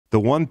The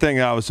one thing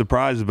I was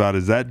surprised about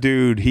is that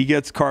dude, he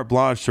gets carte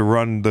blanche to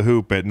run the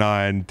hoop at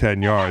 9,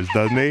 10 yards,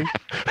 doesn't he?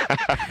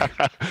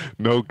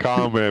 No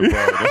comment,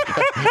 bro.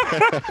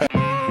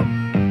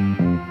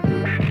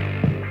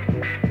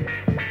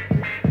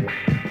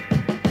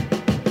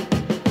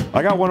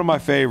 I got one of my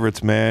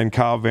favorites, man,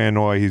 Kyle Van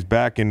Noy. He's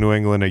back in New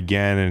England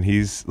again, and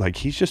he's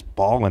just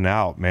balling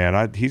out,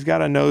 man. He's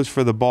got a nose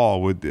for the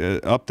ball, with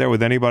up there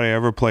with anybody I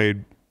ever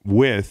played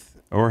with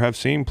or have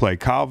seen play.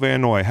 Kyle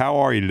Van Noy, how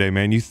are you today,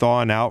 man? You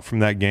thawing out from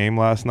that game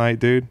last night,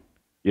 dude?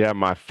 Yeah,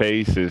 my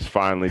face is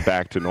finally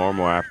back to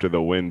normal after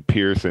the wind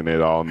piercing it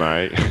all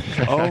night.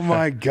 Oh,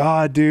 my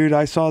God, dude.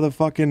 I saw the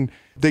first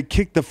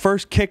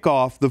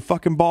kickoff, the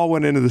fucking ball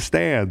went into the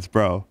stands,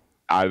 bro.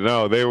 I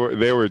know. They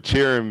were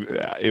cheering.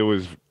 It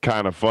was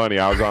kind of funny.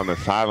 I was on the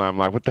sideline. I'm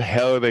like, what the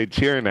hell are they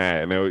cheering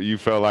at? And you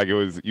felt like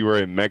you were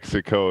in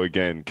Mexico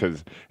again,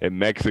 because in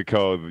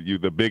Mexico,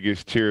 the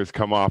biggest cheers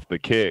come off the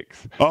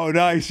kicks. Oh,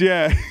 nice.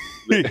 Yeah.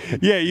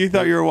 Yeah, you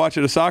thought you were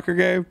watching a soccer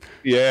game?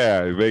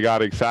 Yeah, they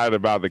got excited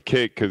about the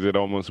kick because it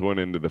almost went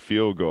into the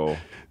field goal.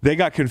 They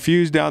got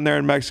confused down there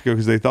in Mexico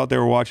because they thought they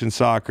were watching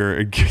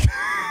soccer.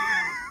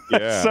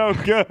 That's so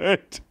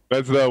good.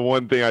 That's the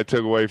one thing I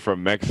took away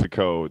from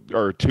Mexico,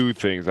 or two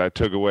things I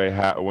took away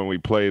when we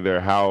played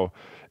there, how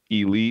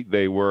elite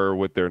they were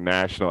with their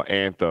national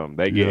anthem.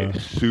 They get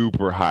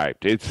super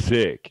hyped. It's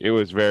sick. It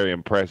was very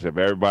impressive.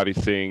 Everybody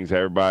sings,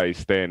 everybody's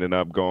standing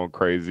up, going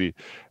crazy.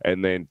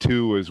 And then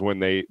two is when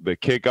the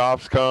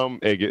kickoffs come,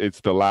 it's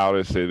the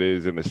loudest it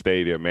is in the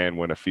stadium, man,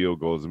 when a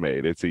field goal is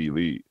made. It's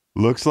elite.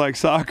 Looks like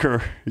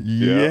soccer.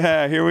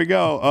 Yeah, here we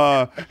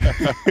go.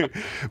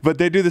 But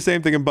they do the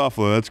same thing in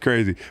Buffalo. That's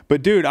crazy.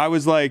 But, dude, I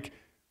was like,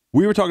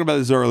 we were talking about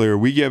this earlier.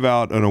 We give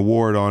out an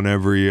award on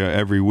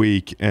every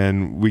week,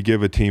 and we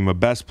give a team a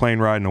best plane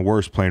ride and a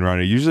worst plane ride.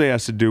 It usually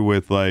has to do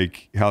with,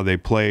 like, how they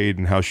played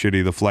and how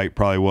shitty the flight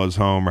probably was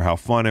home, or how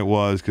fun it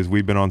was, because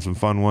we've been on some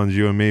fun ones,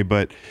 you and me.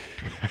 But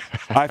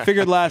I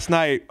figured last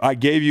night I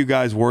gave you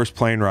guys worst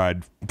plane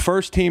ride.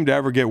 First team to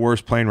ever get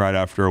worst plane ride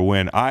after a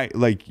win. I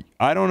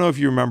don't know if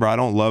you remember, I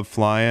don't love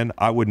flying.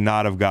 I would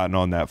not have gotten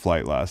on that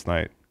flight last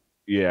night.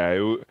 Yeah,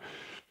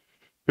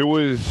 it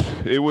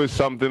was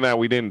something that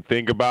we didn't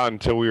think about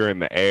until we were in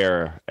the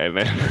air. And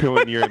then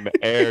when you're in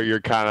the air, you're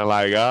kind of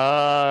like,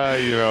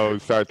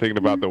 start thinking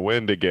about the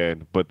wind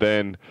again. But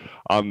then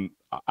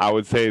I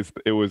would say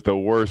it was the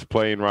worst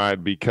plane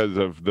ride because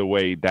of the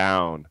way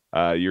down.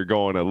 You're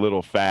going a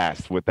little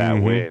fast with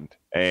that wind.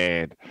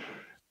 And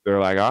they're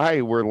like, all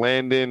right, we're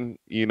landing,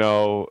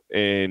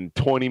 in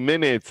 20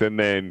 minutes. And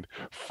then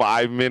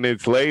 5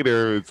 minutes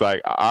later, it's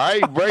like, all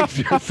right, brace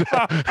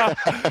yourself.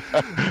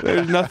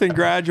 There's nothing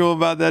gradual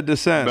about that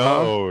descent.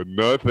 No,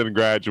 nothing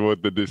gradual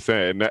with the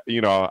descent.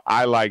 And,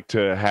 I like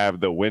to have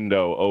the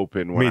window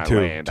open when I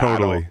land.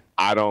 Totally.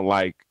 I don't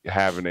like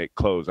having it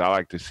closed. I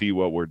like to see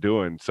what we're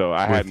doing. So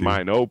I had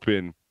mine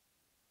open.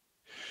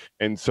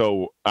 And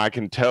so I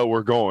can tell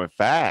we're going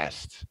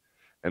fast.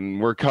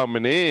 And we're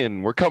coming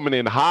in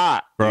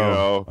hot,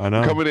 bro. I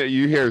know. Coming in,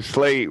 you hear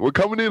Slate, we're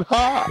coming in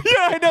hot. Yeah,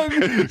 I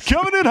know.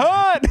 Coming in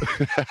hot.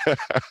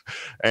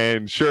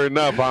 And sure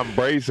enough, I'm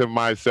bracing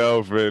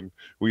myself, and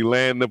we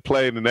land the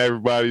plane, and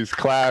everybody's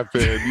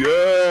clapping.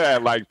 Yeah,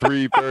 at like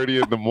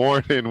 3:30 in the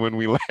morning when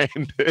we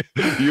landed.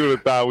 You would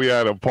have thought we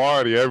had a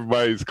party.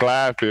 Everybody's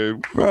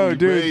clapping. Bro,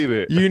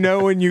 dude, you know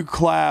when you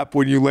clap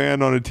when you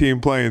land on a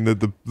team plane that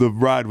the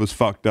ride was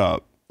fucked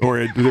up.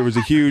 Or there was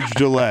a huge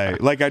delay.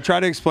 Like, I try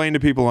to explain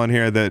to people on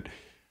here that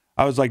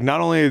I was like,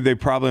 not only are they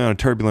probably on a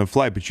turbulent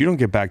flight, but you don't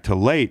get back till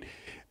late.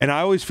 And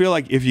I always feel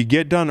like if you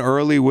get done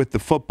early with the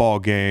football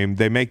game,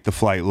 they make the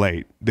flight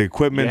late. The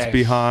equipment's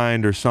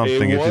behind or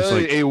something.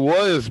 It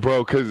was,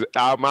 bro, because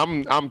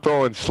I'm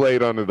throwing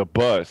Slade under the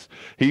bus.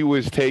 He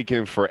was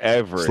taking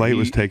forever. Slade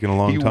was taking a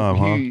long time,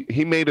 huh?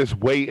 He made us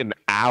wait an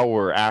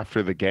hour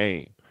after the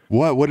game.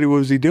 What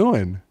was he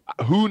doing?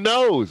 Who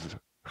knows?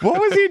 What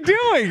was he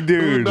doing,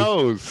 dude? Who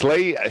knows?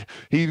 Slade,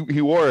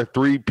 he wore a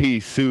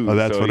 3-piece suit. Oh,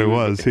 that's what it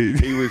was.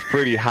 He was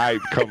pretty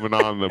hyped coming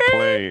on the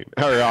plane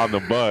or on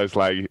the bus.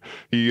 Like,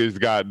 he just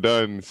got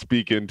done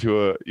speaking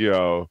to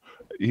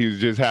he was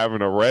just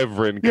having a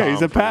reverend. Yeah,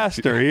 he's a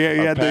pastor. He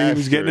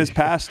was getting his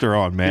pastor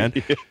on, man.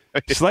 Yeah.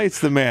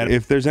 Slate's the man.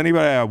 If there's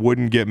anybody I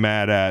wouldn't get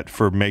mad at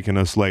for making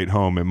us late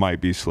home, it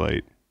might be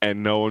Slate.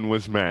 And no one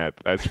was mad.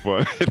 That's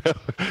fun.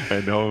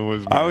 And no one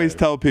was mad. I always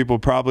tell people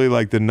probably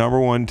like the number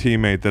one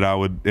teammate that I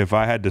would, if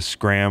I had to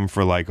scram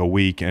for like a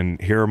week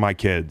and here are my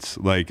kids,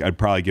 like I'd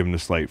probably give him to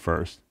Slate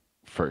first.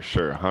 For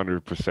sure,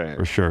 100%.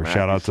 For sure.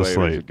 Shout out to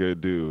Slate. He's a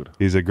good dude.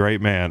 He's a great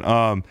man.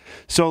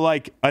 So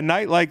like a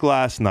night like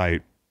last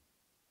night,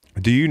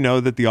 do you know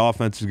that the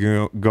offense is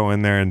going to go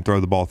in there and throw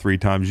the ball 3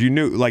 times? You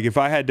knew, like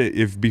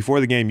if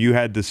before the game you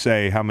had to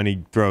say how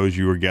many throws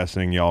you were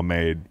guessing y'all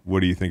made,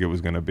 what do you think it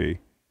was going to be?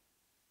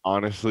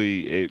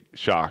 Honestly, it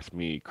shocks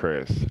me,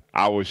 Chris.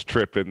 I was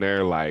tripping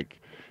there like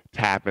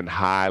tapping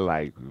high,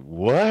 like,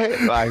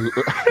 what? Like,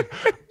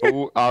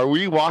 are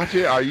we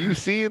watching? Are you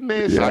seeing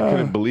this? Yeah. I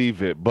couldn't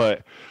believe it.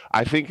 But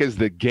I think as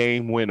the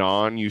game went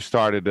on, you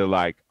started to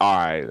like, all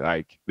right,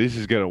 like this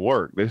is gonna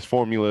work. This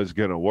formula is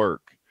gonna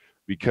work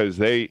because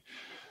they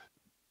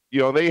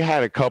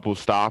had a couple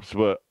stops,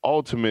 but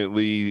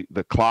ultimately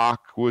the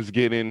clock was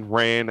getting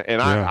ran.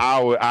 And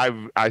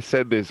Yeah. I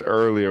said this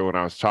earlier when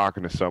I was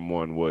talking to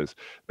someone, was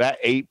that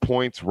 8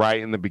 points right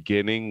in the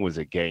beginning was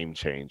a game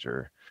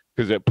changer,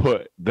 because it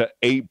put the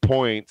 8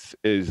 points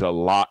is a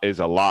lot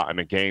in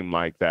a game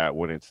like that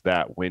when it's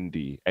that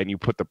windy, and you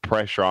put the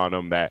pressure on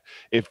them that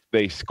if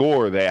they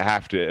score, they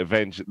got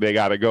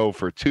to go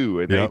for two,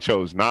 and they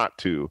chose not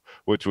to,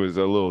 which was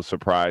a little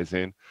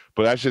surprising.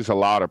 But that's just a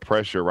lot of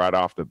pressure right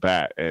off the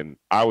bat. And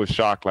I was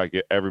shocked, like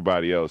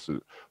everybody else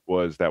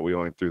was, that we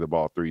only threw the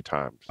ball 3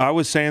 times. I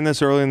was saying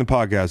this early in the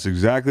podcast,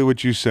 exactly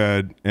what you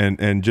said,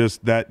 and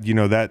just that,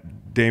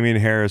 that Damian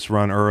Harris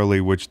run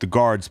early, which the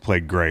guards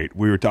played great.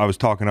 I was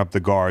talking up the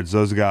guards.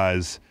 Those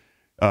guys,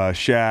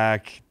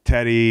 Shaq,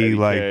 Teddy,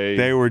 like K,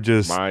 they were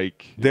just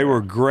Mike. They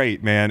were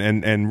great, man,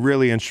 and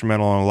really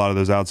instrumental on a lot of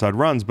those outside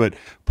runs. But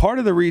part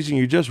of the reason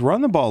you just run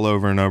the ball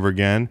over and over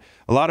again,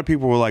 a lot of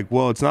people were like,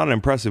 well, it's not an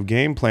impressive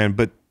game plan,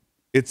 but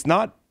it's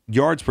not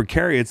yards per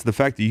carry. It's the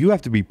fact that you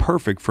have to be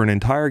perfect for an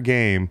entire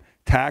game,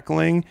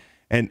 tackling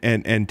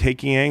and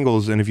taking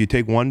angles. And if you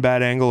take one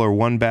bad angle or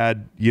one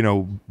bad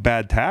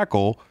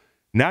tackle,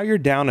 now you're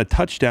down a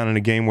touchdown in a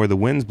game where the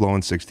wind's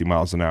blowing 60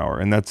 miles an hour,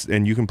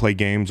 and you can play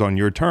games on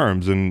your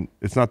terms. And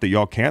it's not that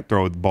y'all can't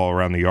throw the ball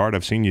around the yard.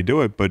 I've seen you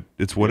do it, but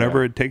it's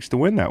whatever it takes to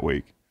win that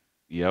week.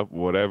 Yep,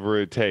 whatever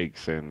it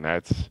takes, and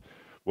that's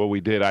what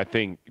we did. I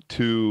think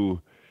too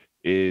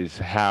is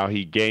how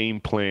he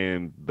game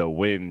planned the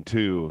win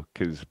too,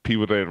 because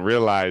people didn't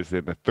realize that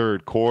in the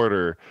third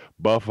quarter,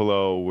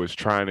 Buffalo was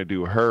trying to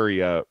do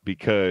hurry up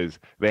because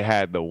they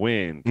had the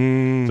wind.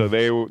 So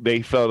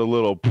they felt a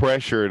little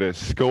pressure to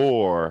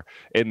score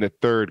in the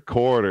third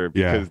quarter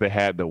because they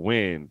had the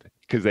wind,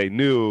 because they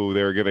knew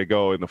they were going to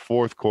go in the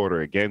fourth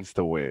quarter against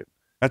the wind.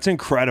 That's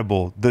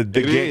incredible. It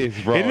is,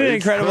 bro. Isn't it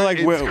incredible?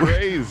 It's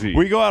crazy.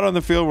 We go out on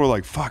the field, we're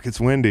like, fuck, it's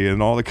windy. And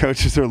all the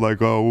coaches are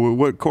like, oh,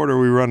 what quarter are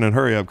we running?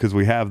 Hurry up, because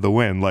we have the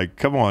wind. Like,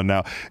 come on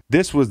now.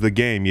 This was the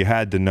game. You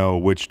had to know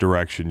which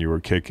direction you were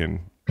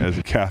kicking as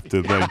a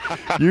captain. Like,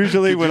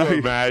 usually when I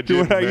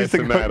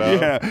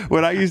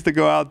used to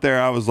go out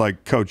there, I was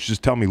like, coach,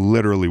 just tell me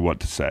literally what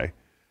to say.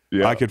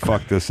 Yeah. I could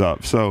fuck this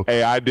up. So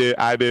hey, I did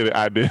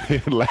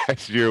it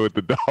last year with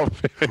the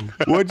Dolphins.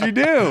 What'd you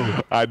do?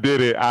 I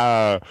did it.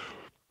 I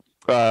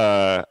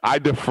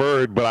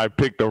deferred, but I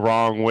picked the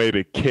wrong way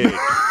to kick.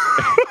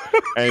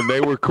 And they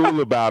were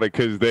cool about it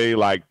because they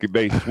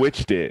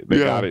switched it. They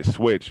got it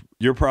switched.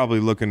 You're probably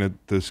looking at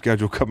the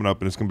schedule coming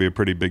up, and it's going to be a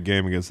pretty big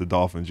game against the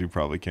Dolphins. You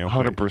probably can't.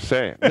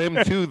 100%.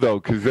 Them too, though,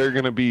 because they're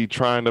going to be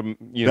trying to.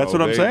 That's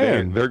what I'm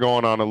saying. They're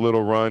going on a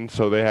little run,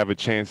 so they have a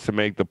chance to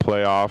make the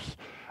playoffs.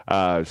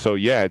 So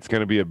yeah, it's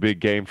going to be a big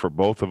game for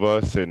both of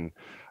us, and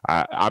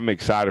I'm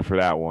excited for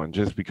that one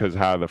just because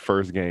how the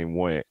first game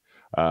went.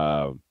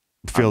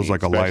 Feels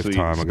like a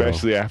lifetime ago,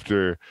 especially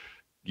after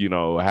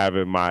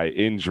having my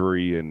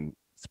injury and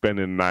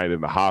spending the night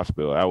in the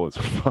hospital. That was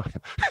fun.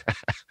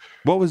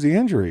 What was the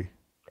injury?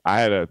 I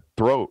had a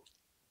throat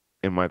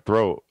in my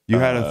throat. You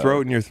had a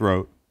throat in your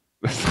throat.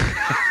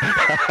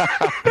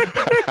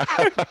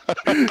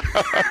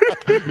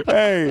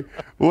 Hey,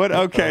 what?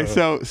 Okay,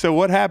 so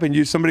what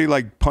happened? Somebody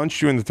like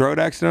punched you in the throat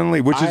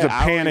accidentally, which is a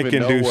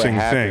panic-inducing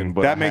thing.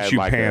 That makes you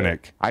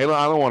panic. I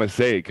don't want to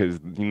say it because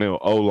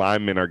O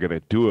linemen are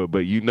gonna do it, but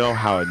you know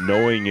how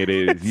annoying it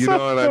is. You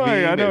know what I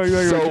mean? I know,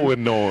 it's so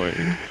annoying.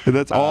 And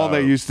that's all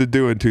they used to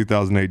do in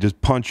 2008.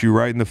 Just punch you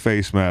right in the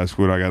face mask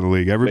when I got in the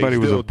league. Everybody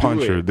was a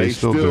puncher. They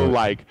still do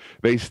it.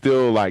 They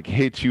still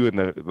hit you in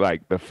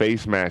the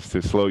face mask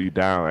to slow you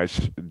down.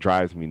 That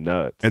drives me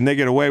nuts. And they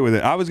get away with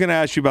it. I was going to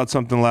ask you about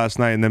something last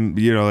night, and then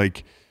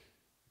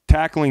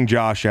tackling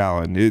Josh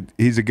Allen.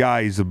 He's a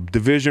guy. He's a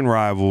division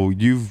rival.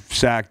 You've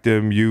sacked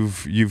him.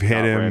 You've hit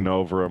him. Ran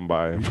over him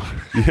by him.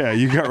 Yeah,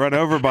 you got run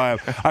over by him.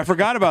 I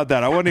forgot about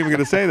that. I wasn't even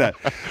going to say that.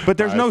 But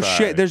there's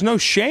there's no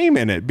shame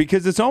in it,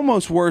 because it's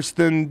almost worse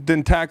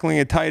than tackling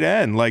a tight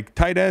end. Like,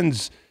 tight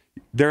ends,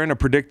 they're in a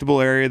predictable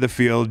area of the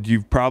field.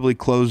 You're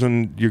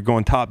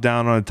going top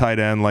down on a tight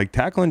end. Like,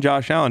 tackling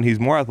Josh Allen, he's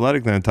more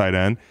athletic than a tight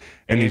end,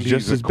 and he's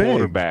just as big.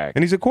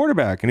 And he's a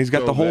quarterback, and he's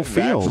got the whole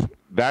field.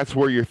 That's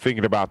where you're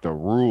thinking about the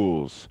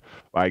rules.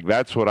 Like,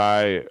 that's what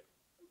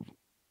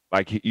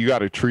you got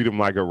to treat him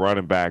like a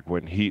running back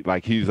when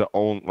he's the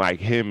own, like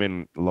him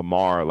and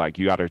Lamar. Like,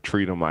 you got to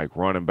treat them like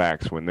running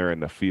backs when they're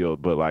in the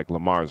field. But like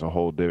Lamar's and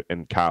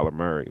Kyler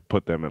Murray,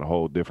 put them in a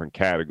whole different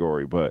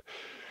category. But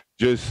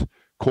just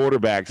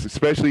quarterbacks,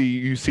 especially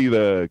you see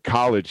the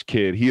college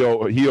kid, he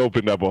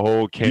opened up a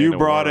whole can of worms. You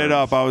brought it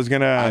up. I was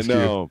going to ask you. I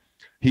know.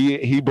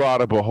 He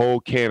brought up a whole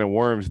can of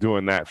worms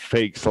doing that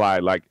fake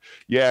slide. Like,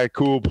 yeah,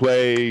 cool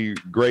play,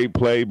 great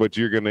play, but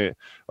you're going to,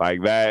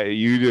 like that,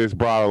 you just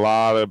brought a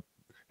lot of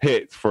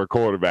hits for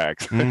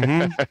quarterbacks.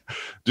 Mm-hmm.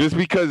 Just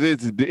because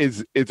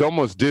it's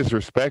almost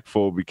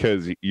disrespectful,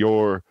 because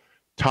you're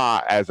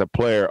taught as a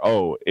player,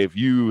 if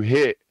you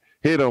hit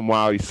hit him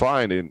while he's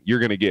sliding, you're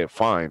gonna get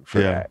fined for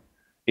that.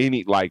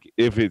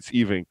 If it's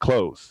even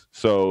close.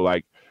 So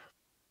like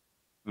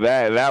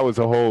that was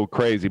a whole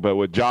crazy. But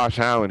with Josh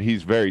Allen,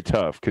 he's very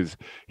tough because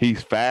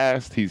he's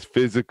fast, he's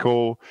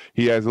physical,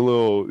 he has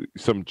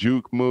some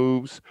juke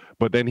moves,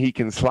 but then he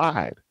can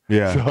slide.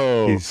 Yeah,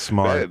 so he's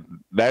smart.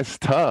 That's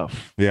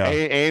tough. Yeah,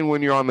 and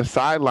when you're on the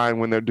sideline,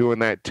 when they're doing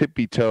that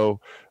tippy toe,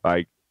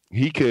 like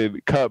he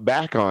could cut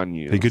back on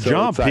you. He could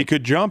jump. He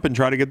could jump and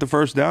try to get the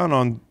first down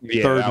on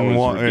 3rd and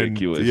 1.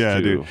 Ridiculous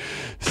too. Dude.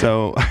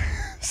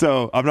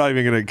 So I'm not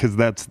even gonna, because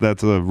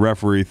that's a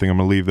referee thing. I'm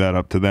gonna leave that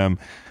up to them.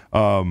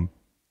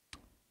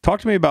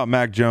 Talk to me about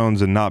Mac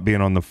Jones and not being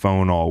on the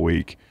phone all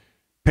week.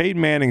 Peyton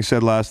Manning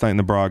said last night in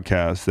the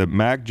broadcast that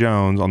Mac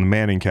Jones, on the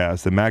Manning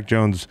cast, that Mac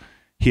Jones,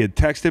 he had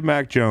texted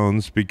Mac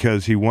Jones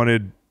because he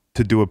wanted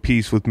to do a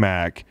piece with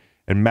Mac,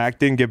 and Mac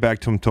didn't get back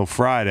to him until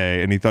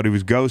Friday, and he thought he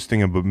was ghosting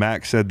him, but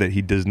Mac said that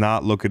he does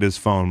not look at his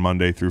phone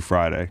Monday through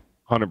Friday.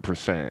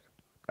 100%.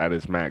 That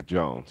is Mac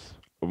Jones.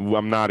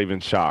 I'm not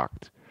even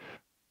shocked.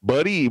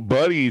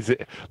 Buddy's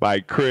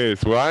like,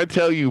 Chris, when I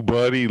tell you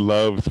Buddy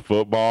loves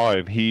football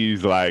and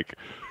he's a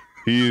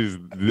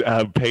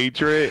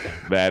patriot,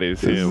 that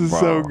is him, This is bro.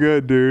 so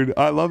good, dude.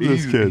 I love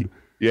this kid.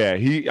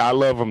 I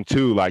love him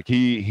too. Like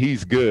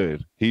he's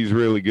good. He's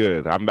really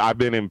good. I've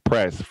been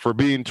impressed for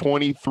being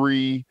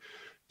 23,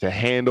 to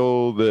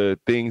handle the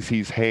things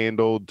he's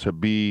handled, to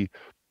be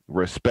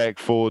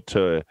respectful,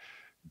 to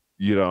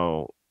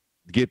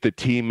get the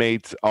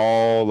teammates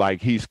all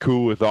like he's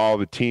cool with all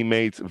the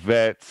teammates,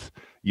 vets,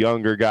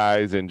 younger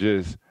guys, and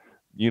just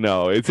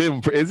it's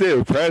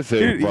impressive.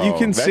 Dude, bro. you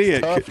can see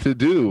it. Tough to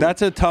do.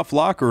 That's a tough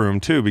locker room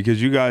too,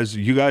 because you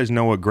guys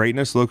know what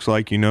greatness looks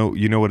like. You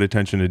know what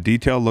attention to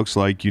detail looks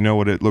like. You know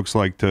what it looks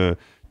like to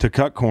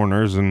cut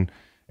corners and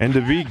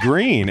to be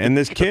green. And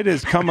this kid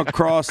has come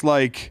across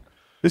like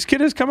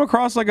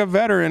a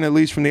veteran, at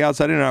least from the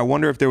outside in. And I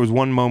wonder if there was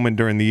one moment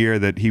during the year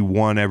that he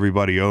won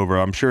everybody over.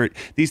 I'm sure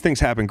these things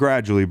happen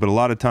gradually, but a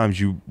lot of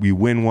times you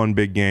win one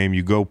big game,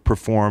 you go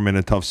perform in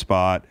a tough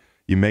spot,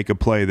 you make a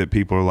play that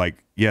people are like,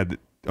 yeah,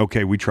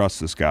 okay, we trust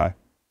this guy.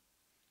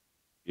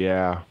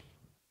 Yeah.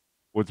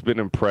 What's been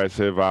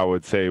impressive, I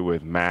would say,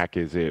 with Mac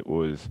is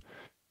and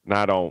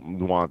I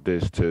don't want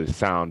this to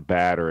sound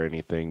bad or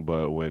anything,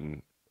 but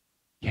when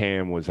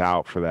Cam was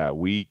out for that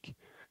week,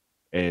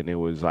 and it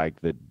was like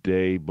the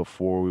day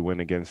before we went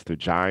against the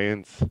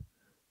Giants,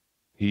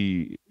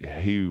 he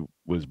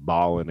was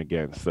balling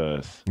against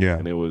us. Yeah.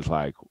 And it was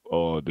like,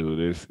 oh,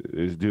 dude,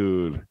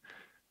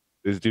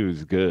 this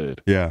dude's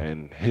good. Yeah.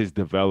 And his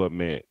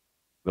development,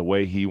 the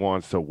way he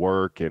wants to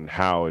work and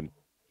how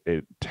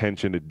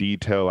attention to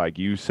detail, like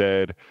you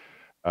said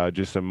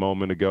just a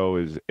moment ago,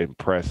 is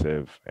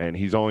impressive. And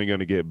he's only going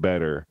to get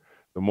better.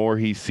 The more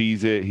he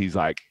sees it, he's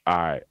like, all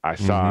right, I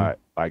saw it.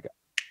 Like,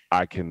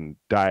 I can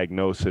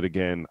diagnose it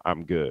again.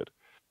 I'm good.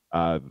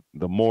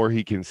 The more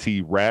he can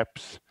see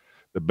reps,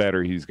 the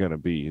better he's going to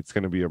be. It's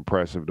going to be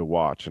impressive to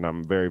watch. And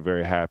I'm very,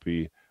 very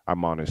happy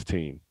I'm on his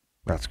team.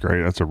 That's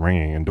great. That's a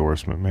ringing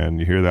endorsement, man.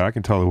 You hear that? I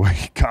can tell the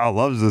way Kyle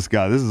loves this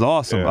guy. This is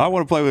awesome. Yeah. I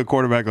want to play with a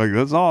quarterback like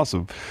this. That's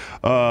awesome.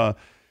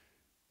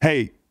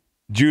 Hey,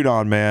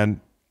 Judon,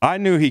 man, I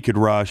knew he could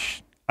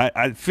rush.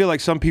 I feel like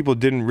some people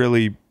didn't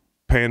really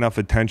pay enough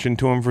attention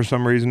to him for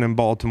some reason in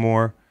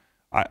Baltimore.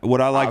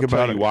 What I like I'll about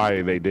tell you it,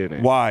 why they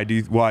didn't. Why do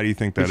you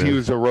think that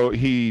is?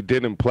 He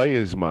didn't play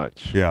as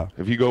much. Yeah.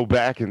 If you go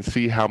back and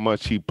see how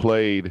much he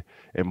played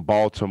in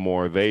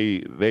Baltimore,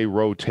 they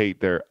rotate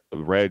their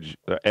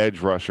edge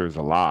rushers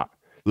a lot.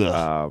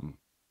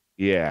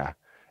 Yeah.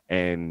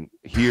 And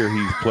here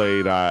he's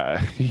played,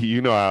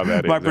 you know how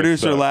that is. My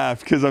producer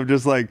laughed because I'm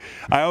just like,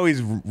 I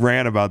always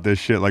ran about this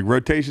shit. Like,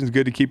 rotation's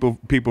good to keep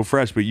people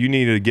fresh, but you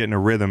need to get in a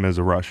rhythm as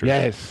a rusher.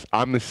 Yes,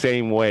 I'm the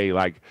same way.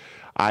 Like,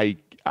 I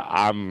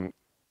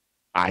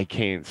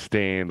can't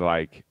stand,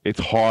 like, it's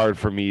hard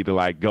for me to,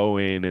 like, go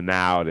in and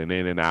out and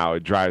in and out.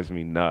 It drives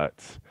me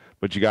nuts.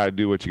 But you got to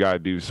do what you got to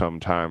do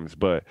sometimes.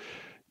 But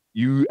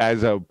you,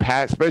 as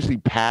especially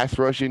pass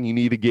rushing, you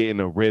need to get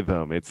in a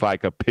rhythm. It's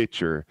like a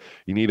pitcher.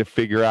 You need to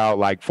figure out,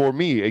 like, for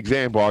me,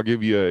 I'll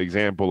give you an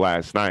example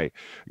last night,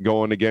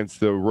 going against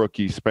the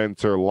rookie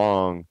Spencer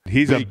Long.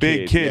 He's a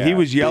big kid. Yeah, he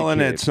was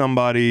yelling at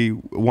somebody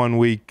one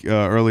week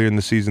earlier in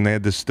the season. They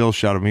had this still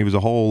shot of him. He was a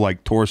whole,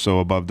 like, torso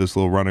above this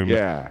little running,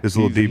 this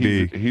little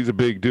DB. He's a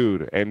big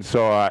dude. And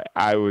so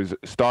I was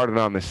started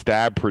on the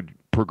stab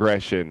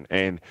progression,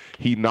 and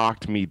he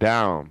knocked me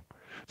down.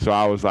 So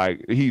I was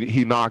like,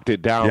 he knocked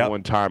it down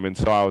one time, and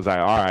so I was like,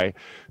 all right.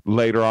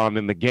 Later on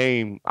in the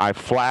game, I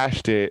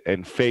flashed it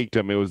and faked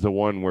him. It was the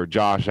one where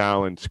Josh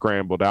Allen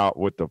scrambled out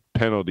with the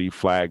penalty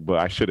flag, but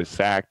I should have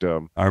sacked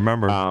him. I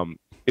remember.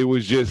 It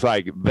was just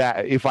like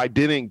that. If I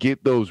didn't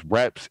get those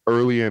reps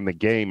earlier in the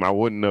game, I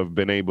wouldn't have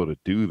been able to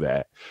do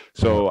that.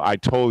 So I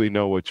totally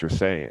know what you're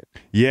saying.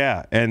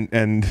 Yeah,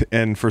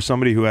 and for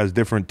somebody who has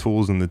different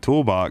tools in the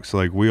toolbox,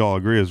 like we all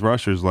agree as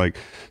rushers, like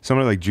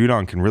somebody like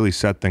Judon can really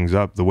set things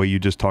up the way you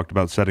just talked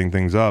about setting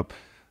things up.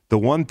 The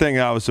one thing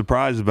I was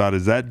surprised about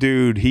is that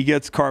dude, he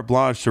gets carte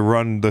blanche to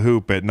run the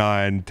hoop at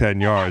 9,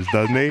 10 yards,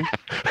 doesn't he?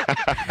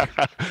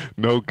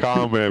 No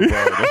comment,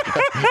 bro.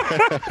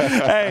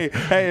 hey,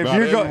 if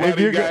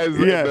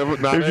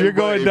you're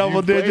going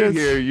double digits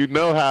here, you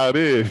know how it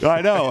is.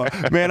 I know,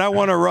 man. I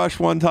won a rush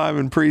one time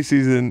in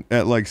preseason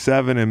at like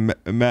 7, and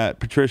Matt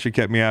Patricia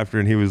kept me after,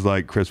 and he was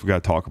like, "Chris, we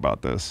got to talk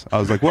about this." I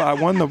was like, "Well, I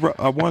won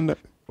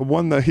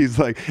the." He's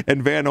like,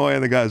 and Van Noy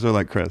and the guys are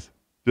like, "Chris,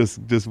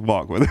 just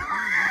walk with it."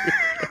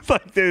 It's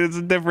like, dude, it's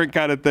a different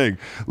kind of thing.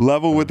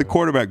 Level with the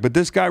quarterback. But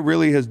this guy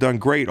really has done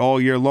great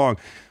all year long.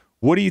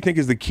 What do you think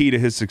is the key to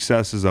his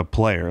success as a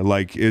player?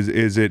 Like,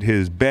 is it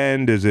his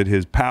bend? Is it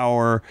his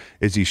power?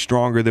 Is he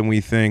stronger than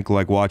we think,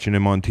 like watching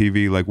him on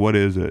TV? Like, what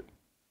is it?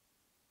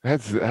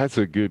 That's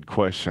a good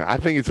question. I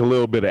think it's a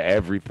little bit of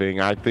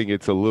everything. I think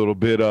it's a little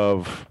bit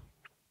of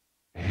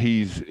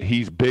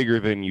he's bigger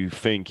than you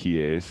think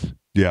he is.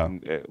 Yeah.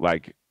 And,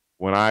 like,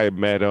 when I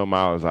met him,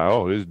 I was like,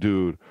 oh, this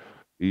dude,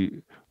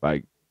 he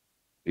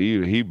big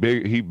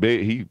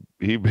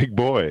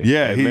boy.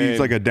 Yeah, and he's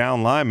like a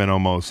down lineman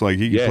almost. Like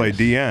he can play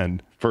D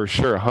end for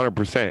sure,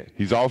 100%.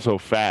 He's also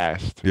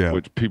fast,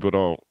 which people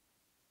don't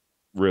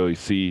really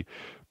see.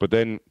 But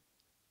then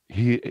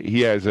he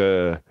has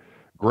a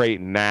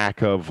great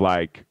knack of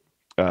like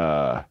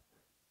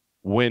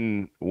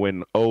when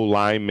O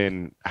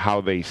linemen,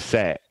 how they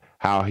set,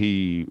 how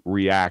he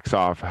reacts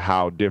off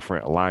how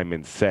different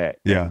linemen set.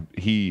 Yeah, and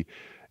he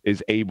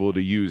is able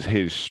to use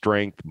his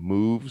strength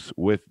moves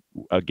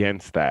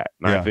against that.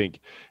 And I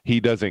think he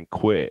doesn't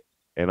quit.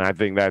 And I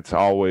think that's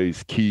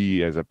always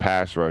key as a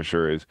pass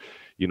rusher is,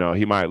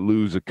 he might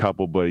lose a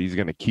couple, but he's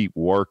going to keep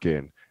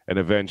working, and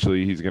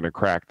eventually he's going to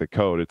crack the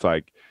code. It's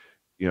like,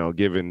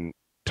 giving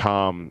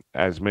Tom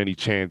as many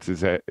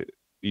chances that,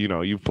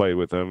 you've played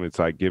with him. It's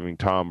like giving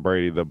Tom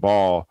Brady the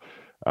ball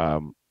a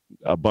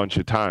bunch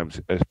of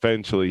times.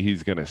 Eventually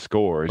he's going to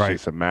score. It's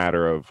just a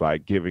matter of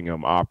like giving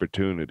him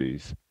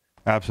opportunities.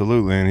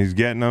 Absolutely, and he's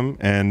getting them,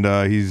 and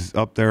he's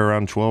up there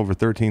around 12 or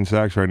 13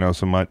 sacks right now.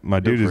 So my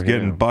dude is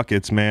getting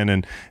buckets,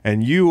 man,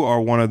 and you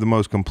are one of the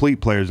most complete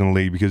players in the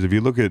league, because if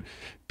you look at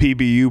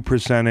PBU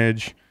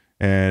percentage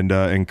and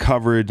in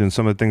coverage and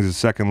some of the things at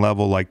second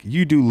level, like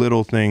you do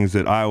little things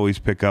that I always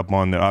pick up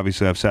on that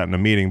obviously I've sat in a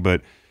meeting, but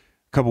a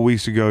couple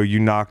weeks ago you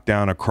knocked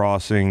down a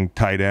crossing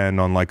tight end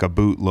on like a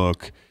boot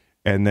look,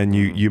 and then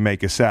you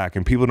make a sack.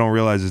 And people don't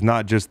realize it's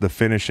not just the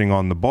finishing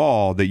on the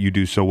ball that you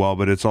do so well,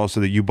 but it's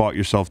also that you bought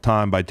yourself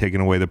time by taking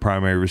away the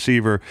primary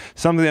receiver,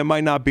 something that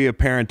might not be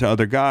apparent to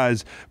other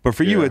guys, but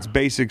for you it's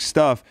basic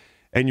stuff,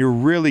 and you're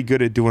really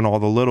good at doing all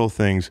the little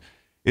things.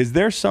 Is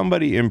there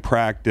somebody in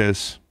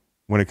practice,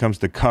 when it comes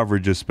to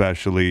coverage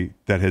especially,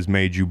 that has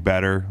made you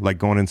better? Like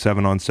going in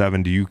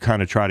 7-on-7, do you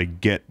kind of try to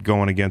get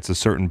going against a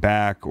certain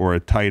back or a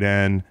tight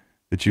end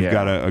that you've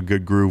got a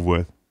good groove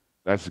with?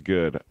 That's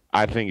good.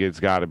 I think it's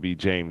got to be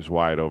James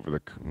White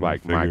over my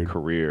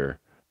career.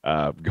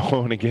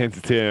 Going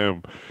against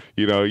him,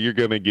 you're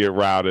gonna get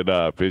routed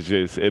up. It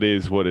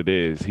is what it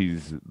is.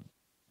 He's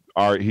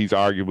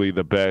arguably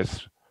the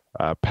best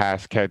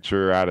pass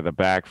catcher out of the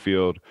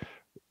backfield.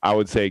 I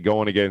would say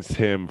going against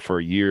him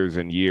for years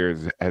and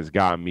years has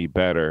gotten me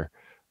better,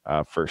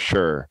 for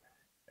sure.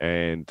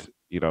 And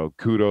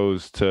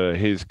kudos to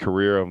his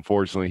career.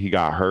 Unfortunately, he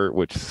got hurt,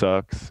 which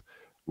sucks.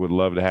 Would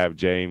love to have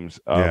James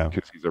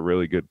because he's a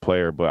really good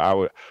player,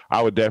 but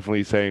I would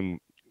definitely say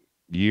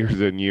years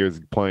and years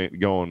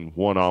going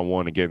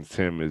one-on-one against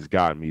him has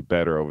gotten me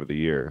better over the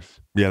years.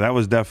 Yeah, that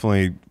was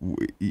definitely,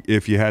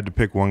 if you had to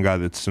pick one guy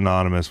that's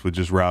synonymous with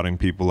just routing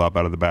people up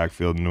out of the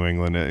backfield in New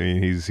England, I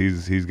mean,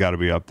 he's got to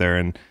be up there.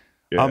 And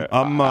I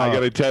got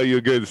to tell you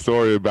a good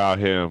story about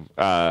him.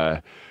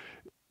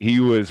 He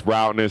was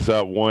routing us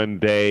up one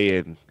day,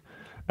 and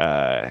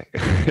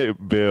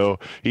Bill,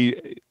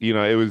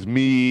 it was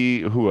me.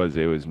 Who was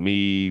it? It was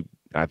me,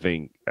 I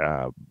think,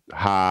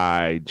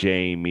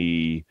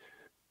 Jamie,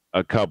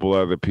 a couple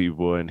other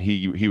people, and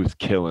he was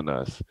killing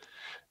us.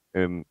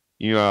 And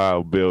you know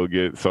how Bill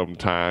gets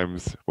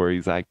sometimes where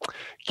he's like,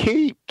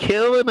 keep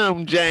killing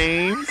them,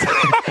 James.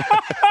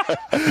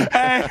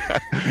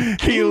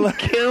 Keep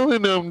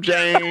killing them,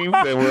 James.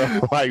 And we're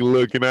like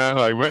looking at him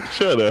like, man,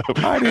 shut up.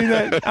 I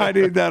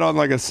need that on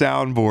like a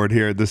soundboard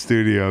here at the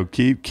studio.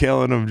 Keep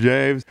killing them,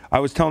 James. I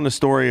was telling a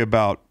story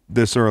about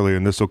this earlier,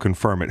 and this will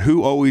confirm it.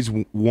 Who always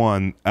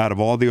won out of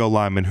all the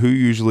O-linemen? Who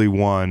usually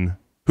won?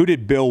 Who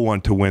did Bill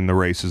want to win the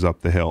races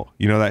up the hill?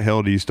 You know that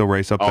hill? Do you still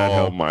race up that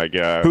hill? Oh, my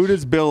gosh. Who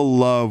does Bill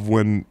love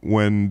when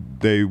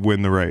they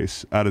win the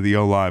race out of the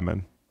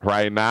O-linemen?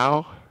 Right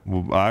now?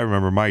 Well, I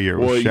remember my year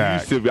was Shaq. It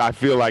used to be, I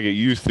feel like it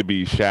used to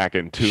be Shaq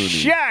and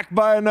Tooney. Shaq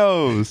by a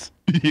nose.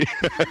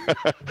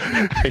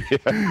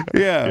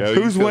 Yeah.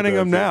 Who's winning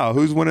them now?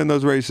 Who's winning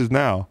those races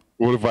now?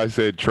 What if I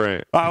said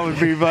Trent? I would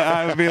be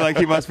like,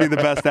 he must be the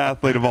best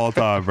athlete of all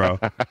time, bro.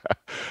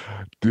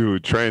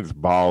 Dude, Trent's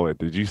balling.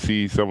 Did you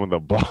see some of the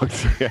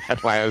blocks he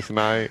had last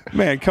night?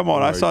 Man, come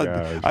on.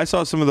 Oh I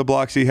saw some of the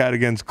blocks he had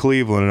against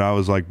Cleveland, and I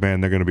was like,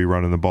 man, they're going to be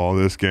running the ball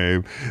this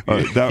game.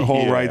 That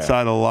whole right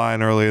side of the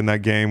line early in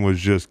that game was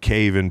just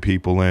caving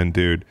people in,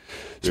 dude.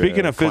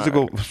 Speaking of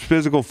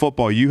physical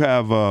football, you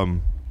have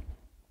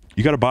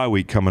you got a bye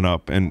week coming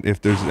up, and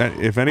if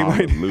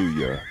anybody,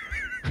 hallelujah.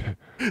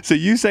 So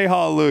you say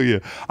hallelujah.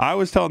 I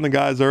was telling the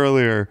guys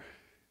earlier,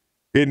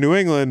 in New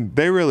England,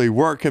 they really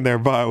work in their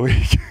bye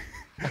week.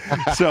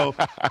 So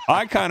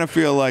I kind of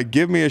feel like,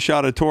 give me a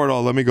shot of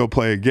Toradol, let me go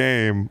play a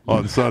game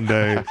on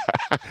Sunday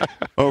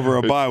over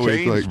a bye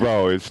week. Like,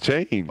 bro, it's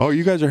changed. Oh,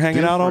 you guys are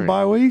hanging out on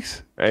bye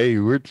weeks? Hey,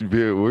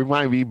 we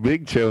might be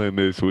big chilling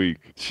this week.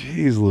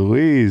 Jeez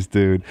Louise,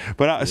 dude.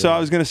 But so I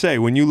was going to say,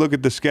 when you look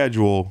at the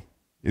schedule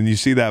and you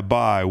see that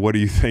bye, what are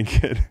you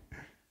thinking?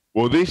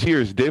 Well, this year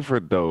is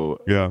different,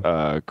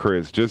 though,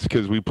 Chris, just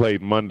because we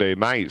played Monday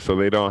night, so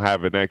they don't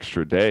have an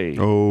extra day.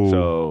 Oh.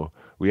 So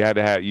you have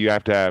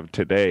to have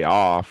today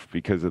off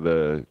because of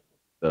the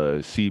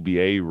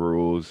CBA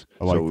rules.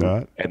 I like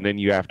that. And then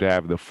you have to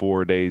have the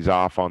 4 days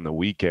off on the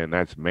weekend.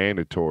 That's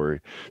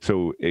mandatory.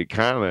 So it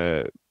kind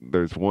of,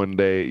 there's one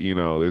day,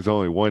 there's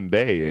only one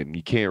day, and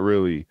you can't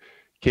really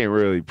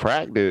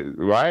practice,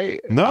 right?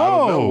 No. I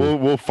don't know.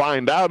 We'll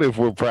find out if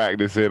we're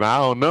practicing. I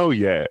don't know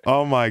yet.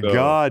 Oh my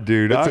God,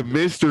 dude. It's a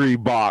mystery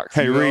box.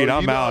 Hey, Reed,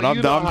 I'm out. I'm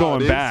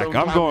going back.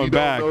 I'm going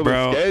back,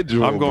 bro.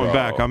 I'm going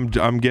back.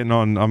 I'm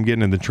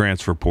getting in the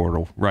transfer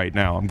portal right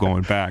now. I'm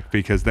going back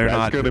because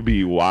that's going to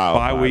be wild.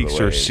 Bye weeks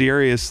are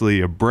seriously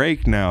a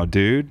break now,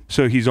 dude.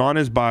 So he's on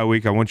his bye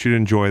week. I want you to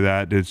enjoy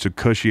that. It's a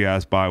cushy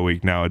ass bye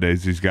week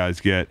nowadays these guys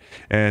get.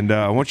 And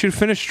I want you to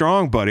finish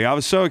strong, buddy. I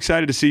was so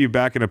excited to see you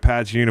back in a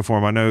Pats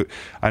uniform.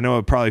 I know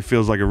it probably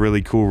feels like a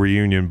really cool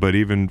reunion, but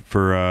even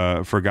for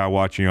a guy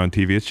watching you on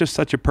TV, it's just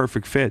such a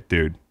perfect fit,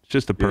 dude. It's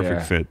just a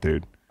perfect fit,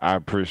 dude. I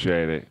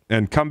appreciate it.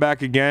 And come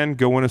back again,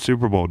 go win a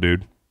Super Bowl,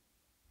 dude.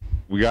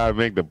 We got to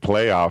make the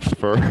playoffs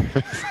first.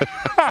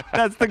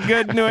 That's the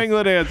good New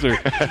England answer.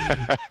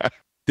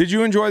 Did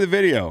you enjoy the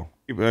video?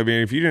 I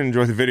mean, if you didn't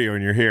enjoy the video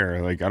and you're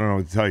here, like, I don't know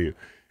what to tell you.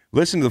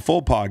 Listen to the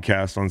full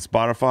podcast on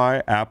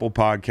Spotify, Apple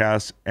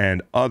Podcasts,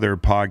 and other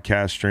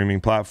podcast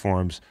streaming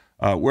platforms.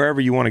 Wherever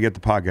you want to get the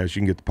podcast,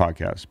 you can get the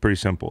podcast. Pretty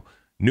simple.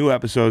 New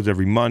episodes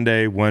every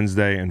Monday,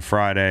 Wednesday, and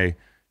Friday.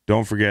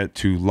 Don't forget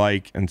to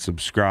like and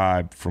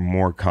subscribe for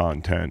more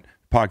content.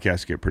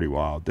 Podcasts get pretty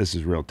wild. This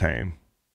is real tame.